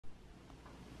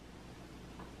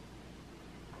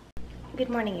Good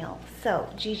morning, y'all. So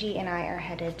Gigi and I are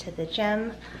headed to the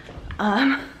gym.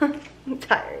 I'm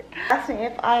tired. Ask me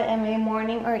if I am a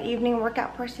morning or evening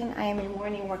workout person. I am a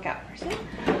morning workout person.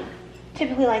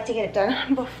 Typically like to get it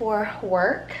done before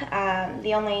work.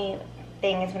 The only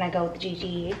thing is when I go with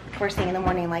Gigi first thing in the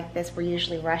morning like this, we're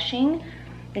usually rushing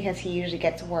because he usually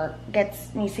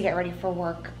needs to get ready for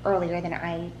work earlier than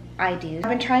I do. I've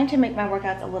been trying to make my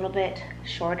workouts a little bit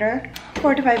shorter,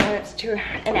 4 to 5 minutes to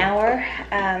an hour.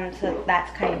 So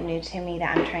that's kind of new to me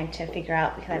that I'm trying to figure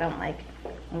out because I don't like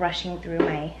rushing through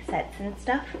my sets and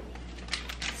stuff.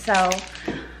 So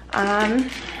I'm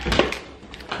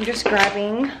just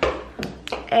grabbing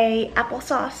a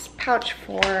applesauce pouch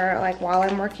for like while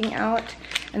I'm working out,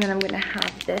 and then I'm gonna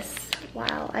have this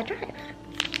while I drive.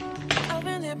 I've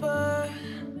been here, but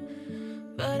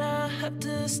I have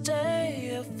to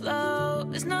stay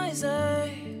afloat. It's not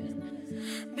easy.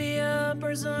 Be a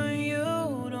person you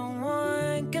don't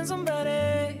want. Can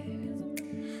somebody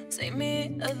say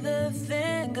me other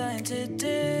thing? Going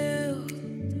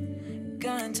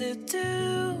to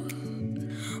do.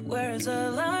 Where's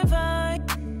the life I?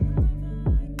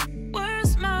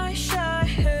 Where's my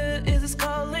childhood? Is this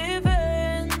called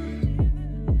living?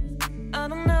 I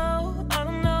don't know.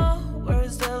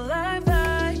 Where's the life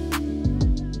I?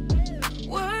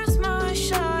 Where's my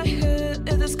childhood?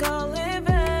 Is this called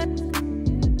living?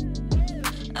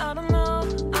 I don't know.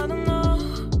 I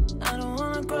don't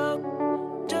wanna grow.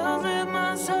 Just live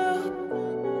myself.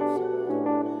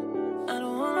 I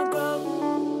don't wanna grow.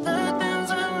 The things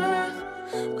I left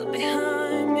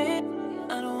behind me.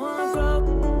 I don't wanna grow.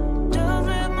 Just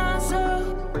live myself.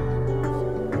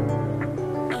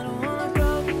 I don't wanna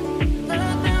grow. The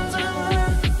things I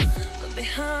left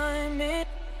behind me.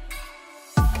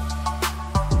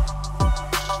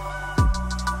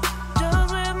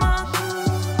 Just live my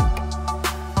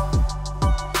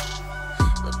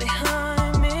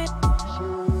behind me.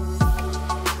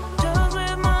 Just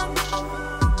live my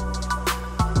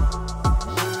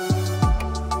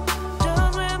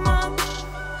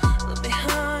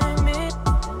behind me.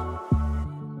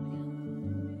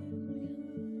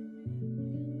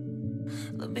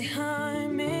 Look behind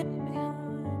me.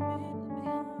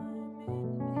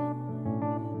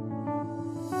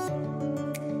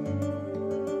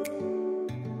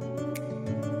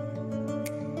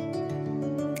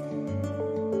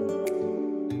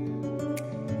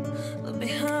 Look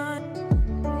behind.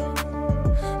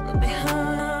 Look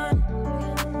behind.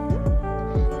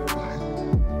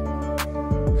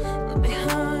 Look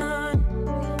behind.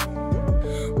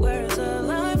 Where's the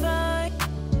life I?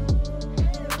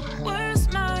 Where's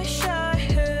my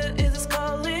childhood? Is this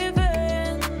called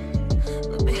living?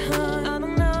 Look behind. I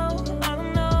don't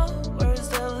know. Where's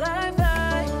the life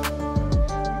I?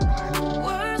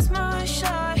 Where's my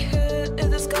childhood? Is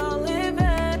this called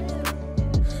living?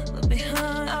 Look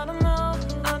behind. I don't know.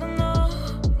 I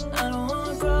don't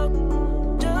wanna grow.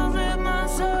 Just live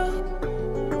myself.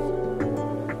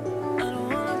 I don't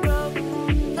wanna grow.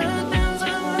 The things I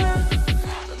left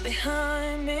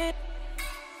behind me.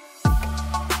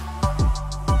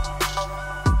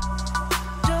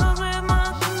 Just live my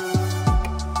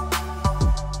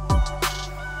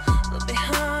look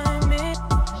behind me.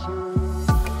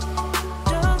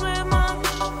 Just live my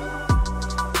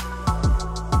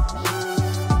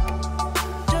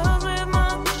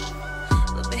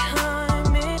look behind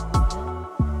me.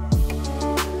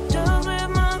 Just live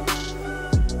my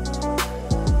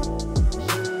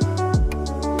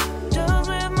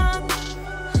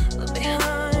look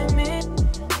behind me.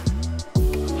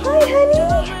 Hi, honey.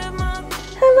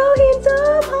 Hello,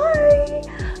 handsome. Hi.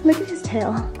 Look at his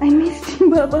tail. I missed you,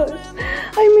 Bubba's.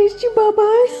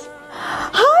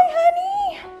 Hi,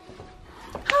 honey.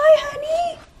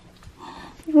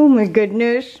 Oh my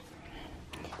goodness.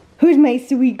 Who's my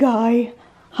sweet guy?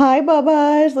 Hi,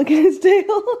 Bubba's. Look at his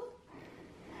tail.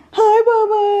 Hi,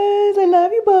 Bubba's. I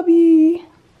love you, Bubby.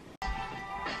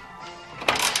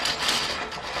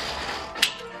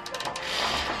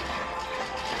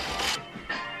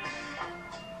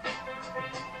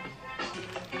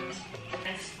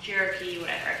 Jerky,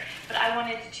 whatever. But I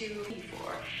wanted to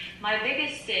before. My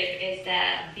biggest tip is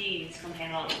that beans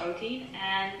contain a lot of protein,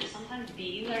 and sometimes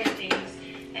beans are things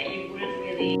that you wouldn't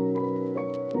really.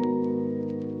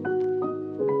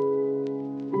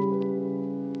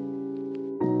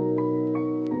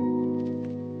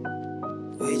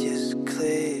 We just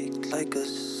clicked like a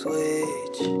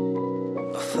switch.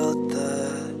 I felt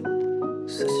that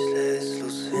such let's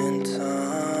lose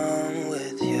time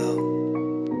with you.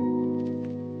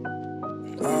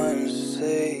 I'm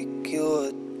sick,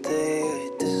 you're there,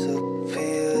 it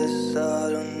disappears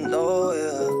out of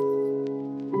nowhere.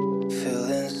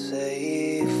 Feeling safe.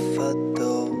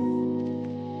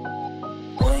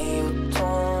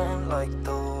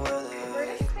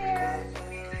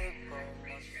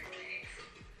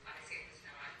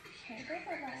 Here go,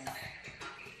 bye-bye.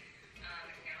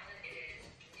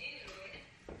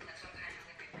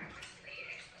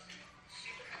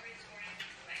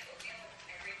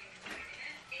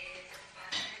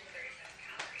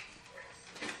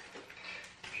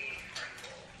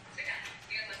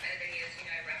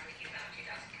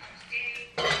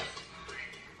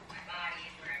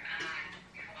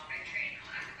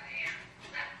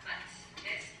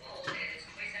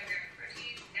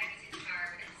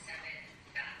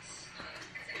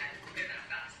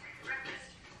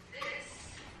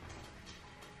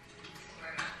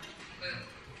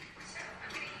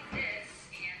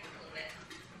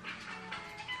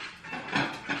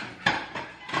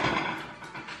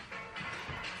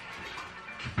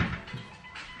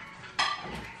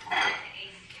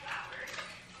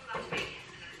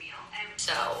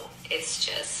 So it's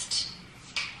just.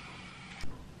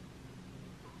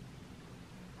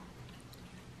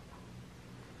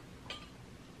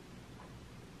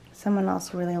 Someone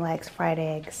else really likes fried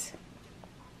eggs.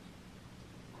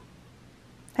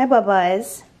 Hi,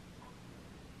 Bubba's.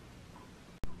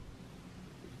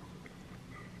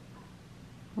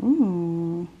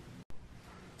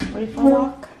 Ready for a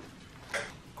walk?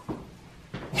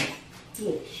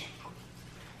 Yes.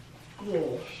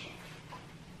 Yes.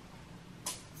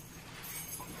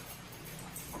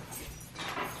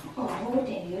 Oh,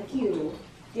 thank you.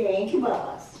 Thank you,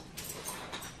 boss.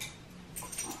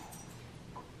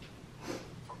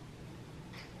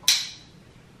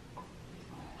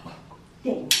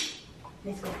 Thank you.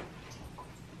 Let's go.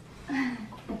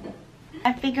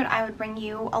 I figured I would bring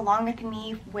you along with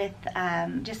me with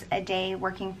just a day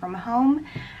working from home.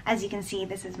 As you can see,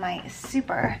 this is my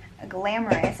super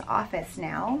glamorous office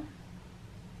now.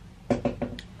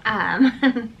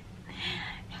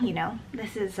 You know,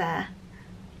 this is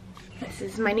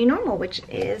my new normal, which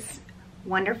is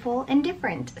wonderful and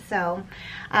different. So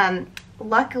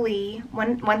luckily,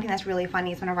 one thing that's really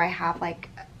funny is whenever I have like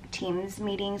Teams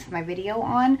meetings with my video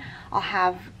on, I'll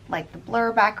have like the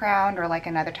blur background or like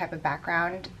another type of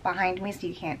background behind me so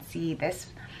you can't see this.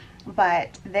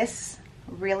 But this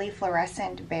really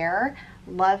fluorescent bear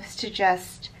loves to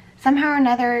just, somehow or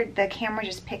another, the camera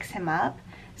just picks him up.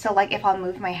 So like if I'll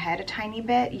move my head a tiny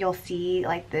bit, you'll see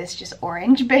like this just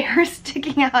orange bear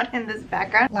sticking out in this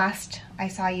background. Last I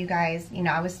saw you guys, you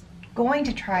know, I was going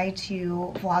to try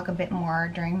to vlog a bit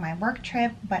more during my work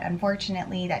trip, but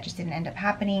unfortunately that just didn't end up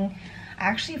happening. I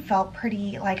actually felt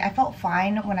pretty, like I felt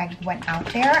fine when I went out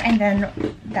there, and then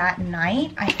that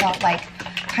night I felt like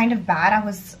kind of bad. I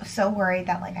was so worried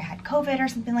that like I had COVID or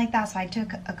something like that, so I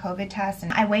took a COVID test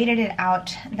and I waited it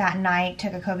out that night,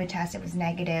 took a COVID test, it was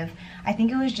negative. I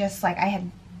think it was just like I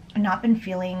had not been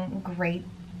feeling great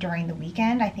during the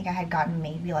weekend. I think I had gotten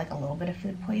maybe like a little bit of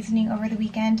food poisoning over the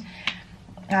weekend.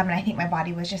 And I think my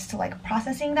body was just like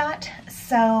processing that.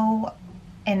 So,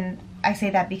 and I say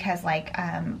that because like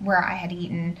where I had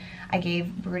eaten, I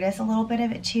gave Brutus a little bit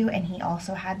of it too, and he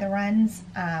also had the runs.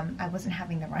 I wasn't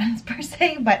having the runs per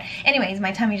se, but anyways,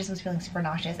 my tummy just was feeling super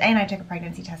nauseous, and I took a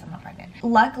pregnancy test. I'm not pregnant.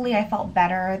 Luckily, I felt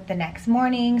better the next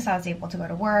morning, so I was able to go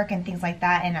to work and things like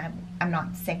that, and I'm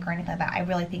not sick or anything like that. I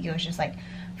really think it was just like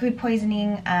food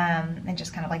poisoning and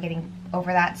just kind of like getting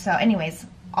over that. So anyways,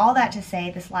 all that to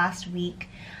say, this last week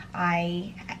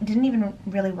I didn't even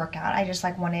really work out. I just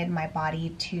like wanted my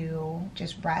body to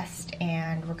just rest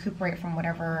and recuperate from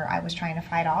whatever I was trying to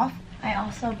fight off. I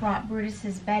also brought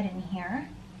Brutus's bed in here.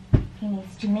 He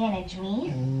needs to manage me.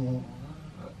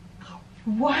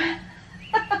 What?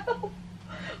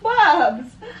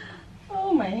 Bubs!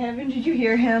 Oh my heaven, did you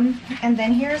hear him? And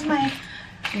then here's my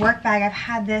work bag. I've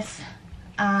had this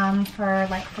for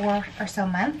like 4 or so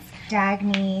months.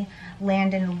 Dagny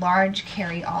Landon large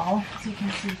carry-all, as you can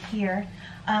see here.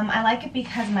 I like it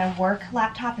because my work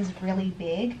laptop is really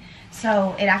big,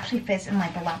 so it actually fits in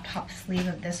like the laptop sleeve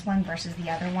of this one versus the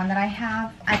other one that I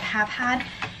have had.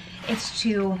 It's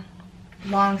too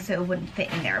long, so it wouldn't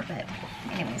fit in there. But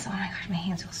anyways, oh my gosh, my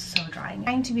hands feel so dry. I'm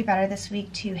trying to be better this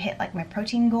week to hit like my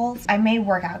protein goals. I may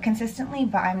work out consistently,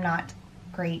 but I'm not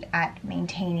great at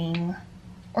maintaining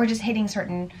or just hitting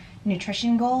certain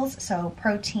nutrition goals. So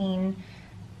protein,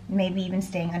 maybe even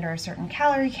staying under a certain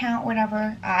calorie count,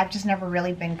 whatever. I've just never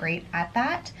really been great at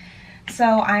that.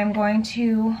 So I'm going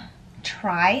to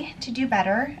try to do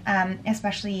better,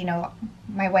 especially, you know,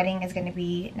 my wedding is going to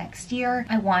be next year.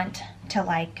 I want to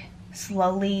like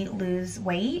slowly lose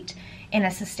weight in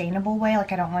a sustainable way.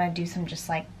 Like I don't want to do some just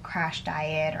like crash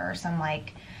diet or some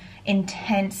like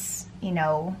intense, you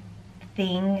know,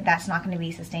 thing that's not going to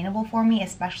be sustainable for me,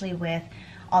 especially with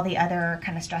all the other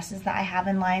kind of stresses that I have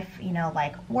in life, you know,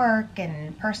 like work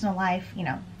and personal life, you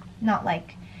know, not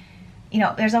like you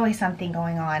know, there's always something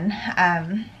going on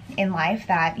in life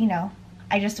that, you know,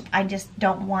 I just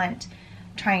don't want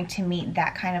trying to meet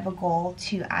that kind of a goal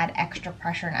to add extra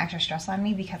pressure and extra stress on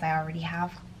me, because I already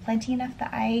have plenty enough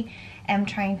that I am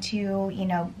trying to, you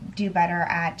know, do better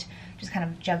at just kind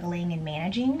of juggling and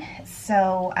managing.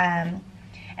 So, and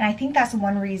I think that's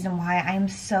one reason why I'm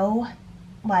so,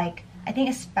 like, I think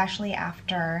especially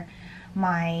after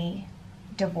my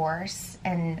divorce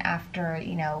and after,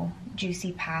 you know,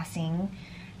 Juicy passing,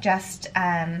 just,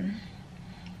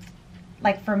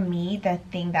 like for me, the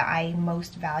thing that I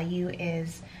most value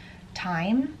is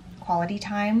time, quality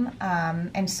time.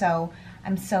 And so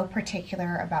I'm so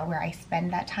particular about where I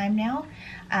spend that time now,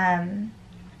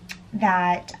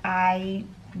 that I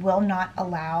will not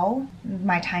allow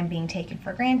my time being taken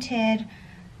for granted,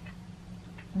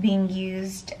 being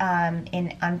used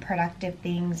in unproductive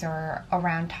things or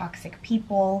around toxic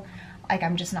people. Like,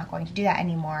 I'm just not going to do that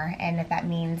anymore. And if that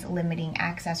means limiting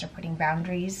access or putting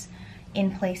boundaries in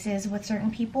places with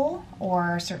certain people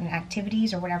or certain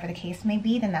activities or whatever the case may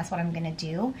be, then that's what I'm gonna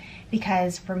do.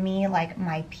 Because for me, like,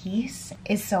 my peace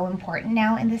is so important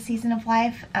now in this season of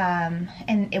life.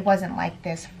 And it wasn't like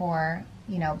this for,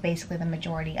 you know, basically the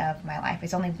majority of my life.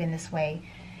 It's only been this way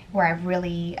where I've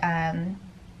really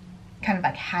kind of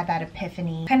like had that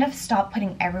epiphany, kind of stop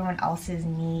putting everyone else's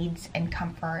needs and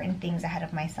comfort and things ahead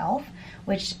of myself,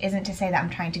 which isn't to say that I'm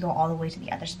trying to go all the way to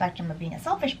the other spectrum of being a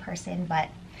selfish person, but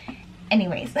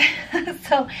anyways.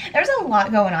 So there's a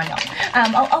lot going on, y'all.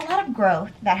 A lot of growth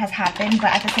that has happened,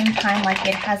 but at the same time, like,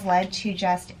 it has led to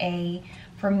just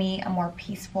for me, a more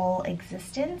peaceful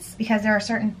existence, because there are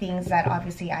certain things that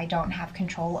obviously I don't have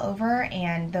control over,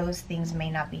 and those things may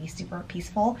not be super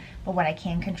peaceful, but what I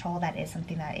can control, that is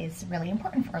something that is really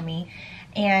important for me.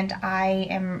 And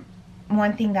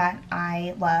one thing that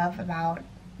I love about,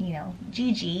 you know,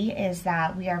 Gigi is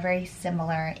that we are very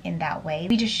similar in that way.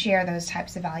 We just share those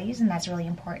types of values, and that's really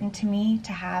important to me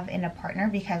to have in a partner,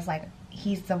 because, like,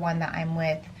 he's the one that I'm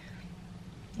with,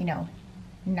 you know,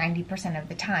 90% of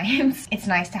the times. It's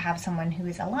nice to have someone who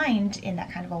is aligned in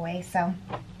that kind of a way. So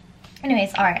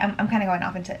anyways, all right, I'm kind of going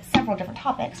off into several different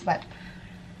topics, but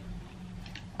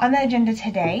on the agenda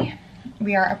today,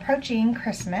 we are approaching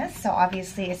Christmas. So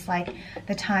obviously it's like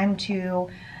the time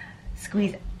to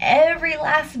squeeze every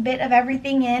last bit of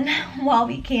everything in while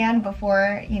we can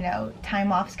before, you know,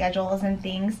 time off schedules and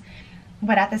things.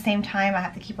 But at the same time, I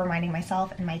have to keep reminding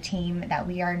myself and my team that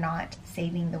we are not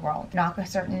saving the world. Knock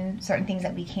certain things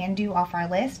that we can do off our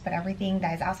list, but everything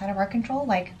that is outside of our control,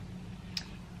 like,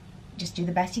 just do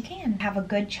the best you can. Have a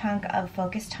good chunk of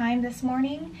focus time this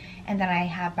morning, and then I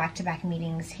have back-to-back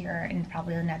meetings here in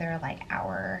probably another, like,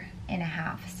 hour and a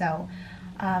half. So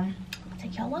I'll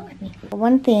take y'all along with me.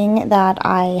 One thing that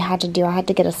I had to do, I had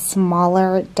to get a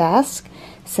smaller desk,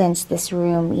 since this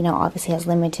room, you know, obviously has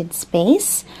limited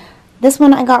space. This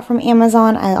one I got from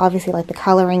Amazon. I obviously like the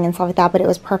coloring and stuff like that, but it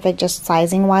was perfect just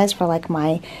sizing wise for, like,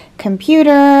 my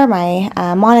computer, my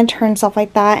monitor and stuff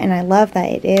like that. And I love that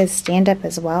it is stand up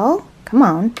as well. Come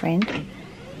on, friend.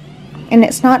 And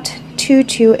it's not too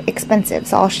expensive,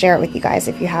 so I'll share it with you guys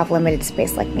if you have limited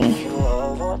space like me.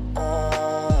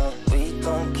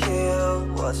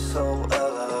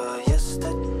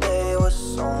 Yesterday was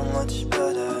so much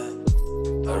better.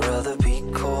 I'd rather be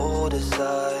cold as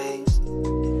ice.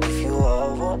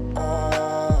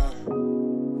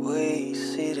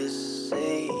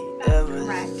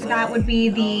 Correct. That would be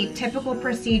the typical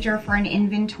procedure for an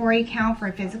inventory count, for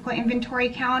a physical inventory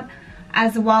count,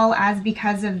 as well as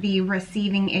because of the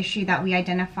receiving issue that we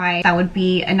identified. That would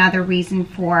be another reason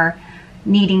for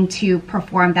needing to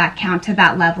perform that count to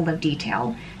that level of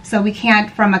detail. So we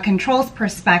can't, from a controls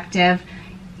perspective,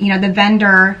 you know, the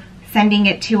vendor sending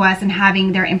it to us and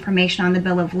having their information on the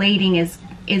bill of lading is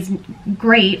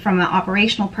great from an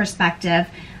operational perspective,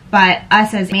 but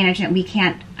us as management, we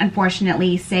can't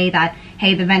unfortunately say that,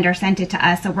 hey, the vendor sent it to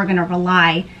us, so we're going to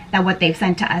rely that what they've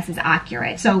sent to us is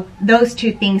accurate. So those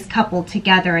two things coupled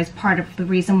together is part of the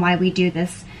reason why we do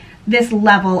this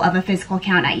level of a physical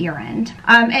count at year end.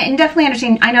 And definitely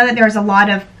understand, I know that there's a lot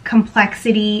of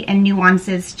complexity and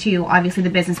nuances to obviously the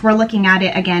business. We're looking at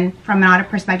it again from an audit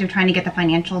perspective, trying to get the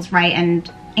financials right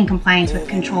and in compliance with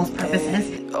controls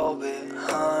purposes.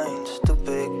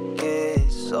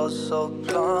 So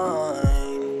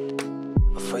blind,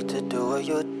 afraid to do it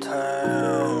your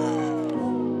turn.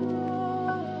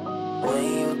 When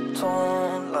you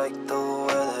don't like the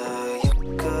weather,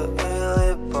 you could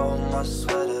really borrow my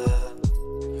sweater.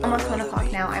 Almost 1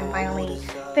 o'clock now. I'm finally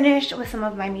finished with some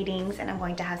of my meetings and I'm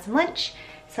going to have some lunch.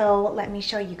 So let me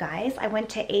show you guys. I went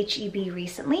to HEB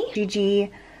recently.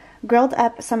 Gigi grilled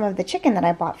up some of the chicken that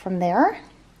I bought from there.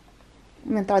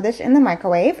 I'm gonna throw this in the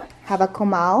microwave. Have a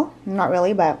comal, not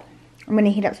really, but I'm gonna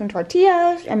heat up some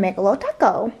tortillas and make a little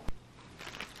taco.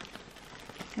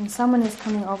 And someone is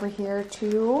coming over here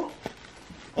to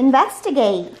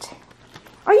investigate.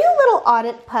 Are you a little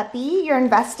audit puppy? You're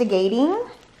investigating? Are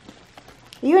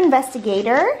you an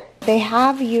investigator? They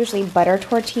have usually butter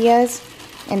tortillas,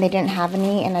 and they didn't have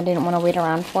any, and I didn't want to wait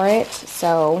around for it,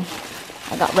 so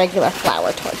I got regular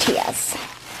flour tortillas.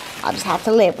 I'll just have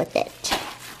to live with it.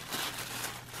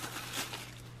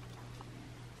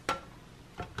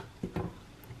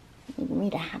 Need me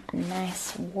to have a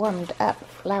nice warmed up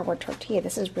flour tortilla.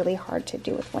 This is really hard to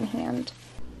do with one hand.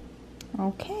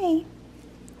 Okay.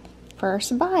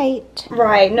 First bite.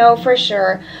 Right, no, for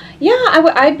sure. Yeah,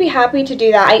 I'd be happy to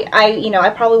do that. I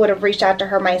probably would have reached out to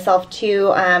her myself too,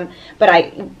 but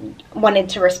I wanted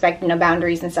to respect,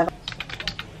 boundaries and stuff.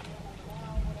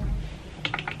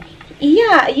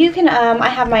 Yeah, you can, I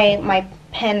have my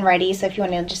pen ready, so if you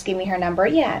want to just give me her number,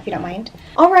 yeah, if you don't mind.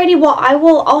 Alrighty, well,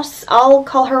 I'll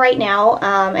call her right now,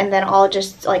 and then I'll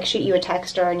just, like, shoot you a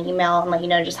text or an email and let you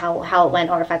know just how it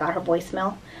went, or if I got her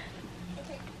voicemail.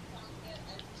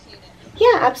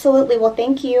 Yeah, absolutely. Well,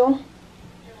 thank you.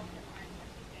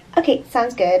 Okay,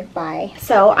 sounds good. Bye.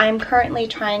 So I'm currently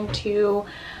trying to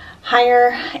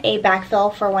hire a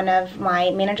backfill for one of my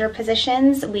manager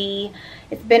positions.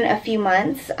 It's been a few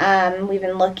months. We've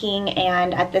been looking,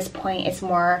 and at this point it's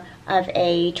more of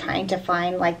a trying to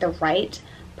find like the right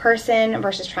person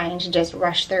versus trying to just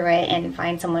rush through it and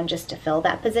find someone just to fill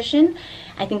that position.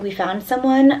 I think we found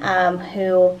someone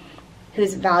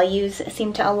whose values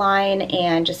seem to align,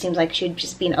 and just seems like she'd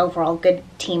just be an overall good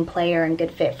team player and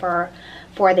good fit for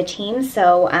the team.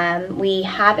 So we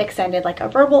have extended like a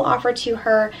verbal offer to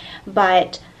her,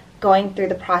 but going through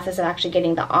the process of actually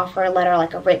getting the offer letter,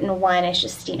 like a written one, it's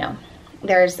just,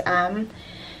 there's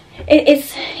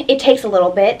it takes a little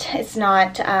bit. It's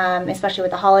not, especially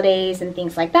with the holidays and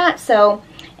things like that. So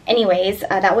anyways,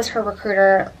 that was her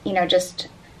recruiter, just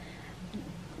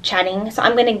chatting. So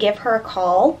I'm going to give her a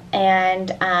call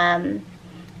and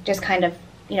just kind of,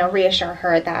 reassure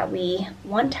her that we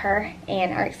want her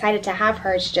and are excited to have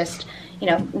her. It's just,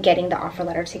 getting the offer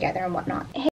letter together and whatnot.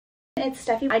 Hey, it's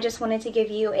Steffi. I just wanted to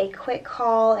give you a quick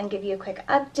call and give you a quick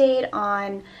update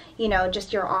on,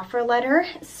 just your offer letter.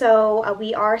 So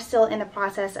we are still in the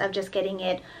process of just getting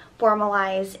it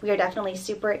formalized. We are definitely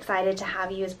super excited to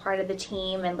have you as part of the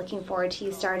team and looking forward to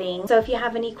you starting. So if you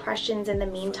have any questions in the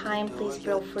meantime, please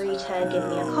feel free to give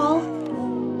me a call.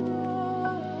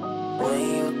 When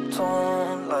you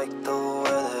don't like the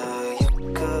weather,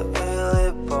 you could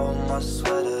really borrow my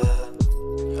sweater.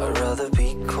 I'd rather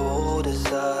be cold as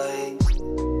ice.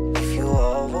 If you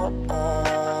all want,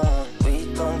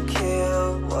 we don't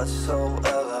care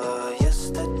whatsoever.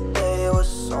 Yesterday was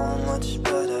so much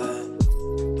better.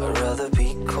 I'd rather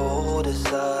be cold as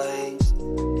ice.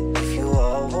 If you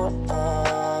all want.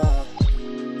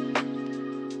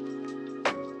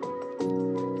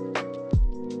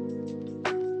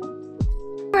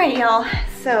 Alright, y'all,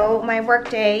 so my work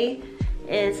day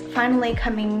is finally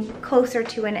coming closer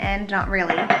to an end. Not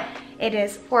really. It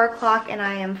is 4 o'clock and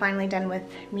I am finally done with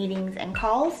meetings and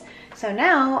calls. So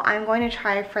now I'm going to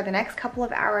try for the next couple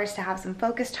of hours to have some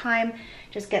focus time,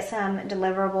 just get some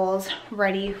deliverables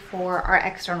ready for our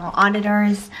external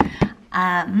auditors.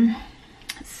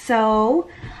 So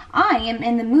I am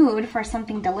in the mood for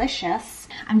something delicious.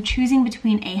 I'm choosing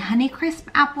between a Honeycrisp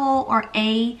apple or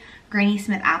a Granny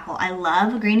Smith apple. I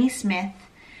love Granny Smith,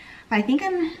 but I think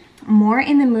I'm more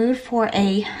in the mood for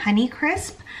a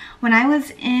Honeycrisp. When I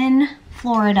was in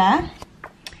Florida,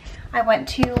 I went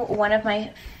to one of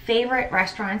my favorite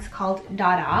restaurants called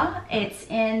Dada. It's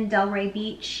in Delray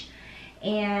Beach,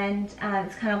 and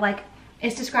it's kind of like,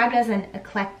 it's described as an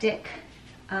eclectic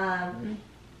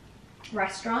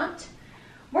restaurant.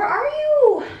 Where are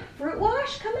you? Fruit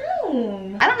Wash, come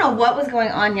on. I don't know what was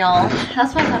going on, y'all.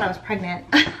 That's why I thought I was pregnant.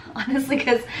 Honestly,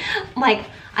 because like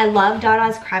I love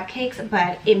Dada's crab cakes,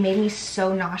 but it made me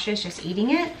so nauseous just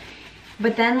eating it.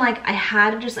 But then like I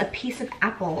had just a piece of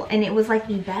apple and it was like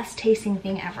the best tasting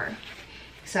thing ever.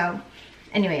 So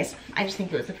anyways, I just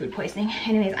think it was the food poisoning.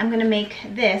 Anyways, I'm gonna make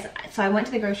this. So I went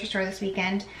to the grocery store this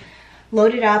weekend,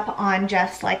 loaded up on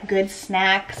just like good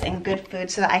snacks and good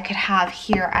food so that I could have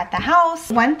here at the house.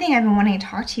 One thing I've been wanting to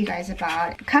talk to you guys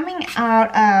about, coming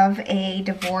out of a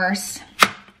divorce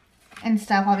and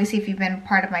stuff, obviously if you've been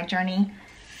part of my journey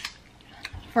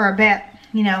for a bit,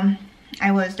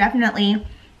 I was definitely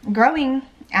growing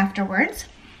afterwards,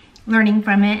 learning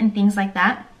from it and things like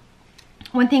that.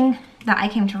 One thing that I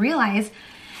came to realize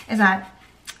is that,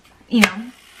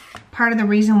 part of the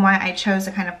reason why I chose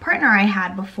the kind of partner I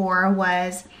had before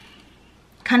was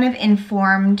kind of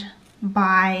informed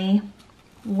by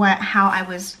how I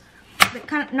was,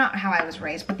 not how I was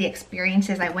raised, but the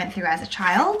experiences I went through as a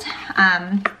child.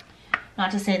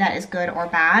 Not to say that is good or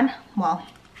bad. Well,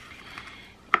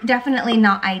 definitely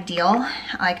not ideal.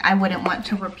 Like, I wouldn't want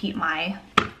to repeat my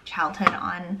childhood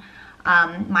on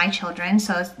my children.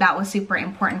 So that was super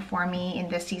important for me in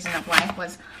this season of life,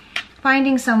 was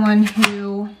finding someone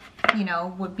who, you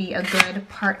know, would be a good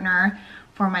partner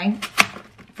for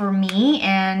me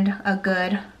and a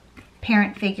good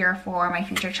parent figure for my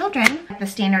future children. The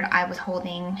standard I was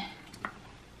holding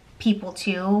people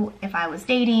to if I was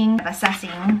dating,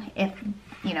 assessing if,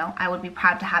 you know, I would be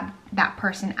proud to have that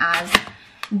person as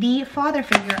the father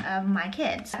figure of my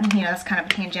kids. You know, that's kind of a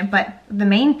tangent, but the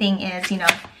main thing is, you know,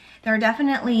 there are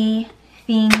definitely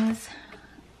things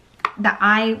that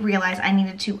I realized I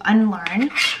needed to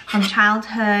unlearn from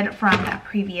childhood, from that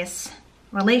previous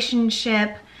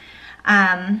relationship.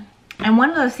 And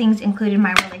one of those things included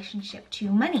my relationship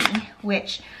to money,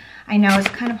 which I know is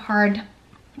kind of hard,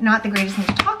 not the greatest thing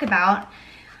to talk about,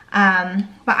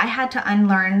 but I had to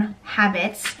unlearn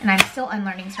habits, and I'm still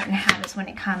unlearning certain habits when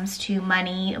it comes to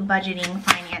money, budgeting,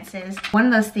 finances. One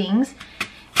of those things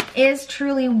is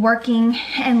truly working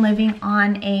and living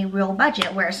on a real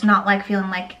budget, where it's not like feeling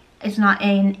like, it's not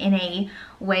in a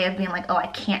way of being like, oh, I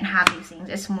can't have these things.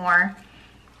 It's more,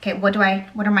 okay, what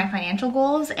are my financial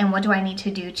goals, and what do I need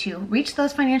to do to reach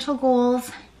those financial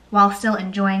goals while still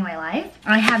enjoying my life?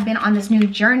 I have been on this new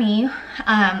journey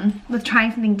with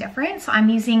trying something different. So I'm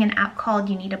using an app called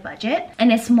You Need a Budget,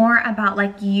 and it's more about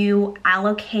like you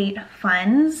allocate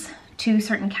funds to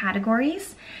certain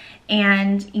categories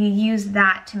and you use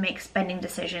that to make spending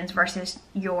decisions versus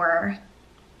your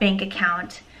bank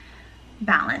account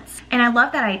balance. And I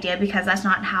love that idea because that's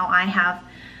not how I have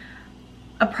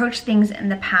approached things in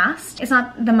the past. It's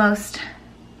not the most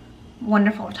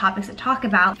wonderful topics to talk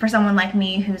about for someone like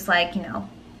me who's like, you know,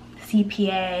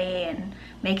 CPA and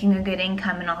making a good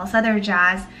income and all this other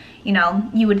jazz. You know,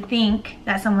 you would think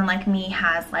that someone like me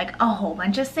has like a whole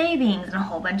bunch of savings and a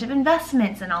whole bunch of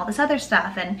investments and all this other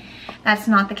stuff, and that's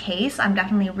not the case. I'm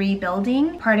definitely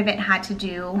rebuilding. Part of it had to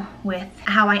do with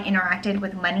how I interacted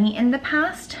with money in the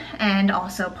past, and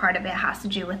also part of it has to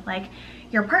do with like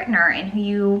your partner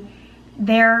and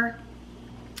their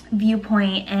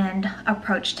viewpoint and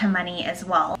approach to money as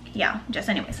well. Yeah, just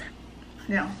anyways,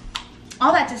 you know,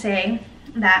 all that to say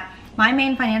that my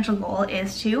main financial goal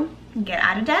is to get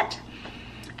out of debt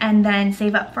and then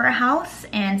save up for a house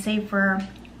and save for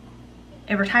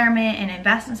a retirement and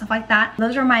invest and stuff like that.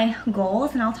 Those are my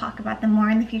goals, and I'll talk about them more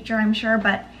in the future, I'm sure,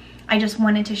 but I just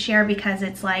wanted to share because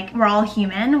it's like, we're all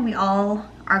human. We all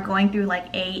are going through like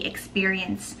a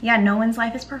experience. Yeah, no one's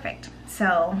life is perfect.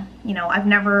 So, you know, I've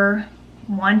never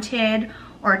wanted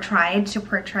or tried to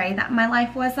portray that my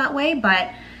life was that way,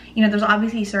 but you know, there's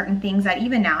obviously certain things that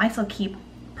even now I still keep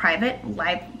private.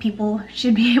 People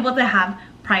should be able to have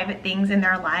private things in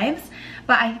their lives,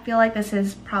 but I feel like this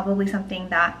is probably something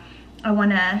that I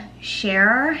want to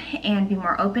share and be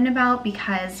more open about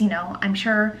because, you know,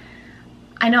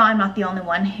 I know I'm not the only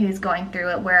one who's going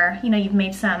through it, where, you know, you've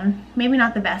made some maybe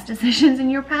not the best decisions in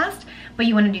your past, but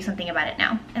you want to do something about it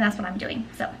now, and that's what I'm doing.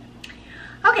 So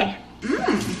okay,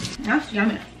 that's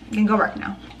yummy. You can go work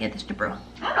now. Get this to brew.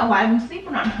 I don't know why I've been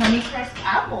sleeping on Honeycrisp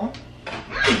apple.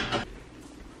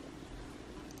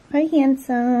 Hi,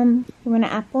 handsome. You want an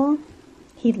apple?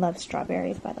 He loves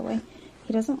strawberries, by the way.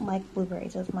 He doesn't like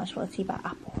blueberries as much. Let's see about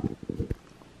apple. You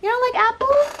don't like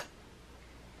apple?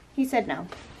 He said no.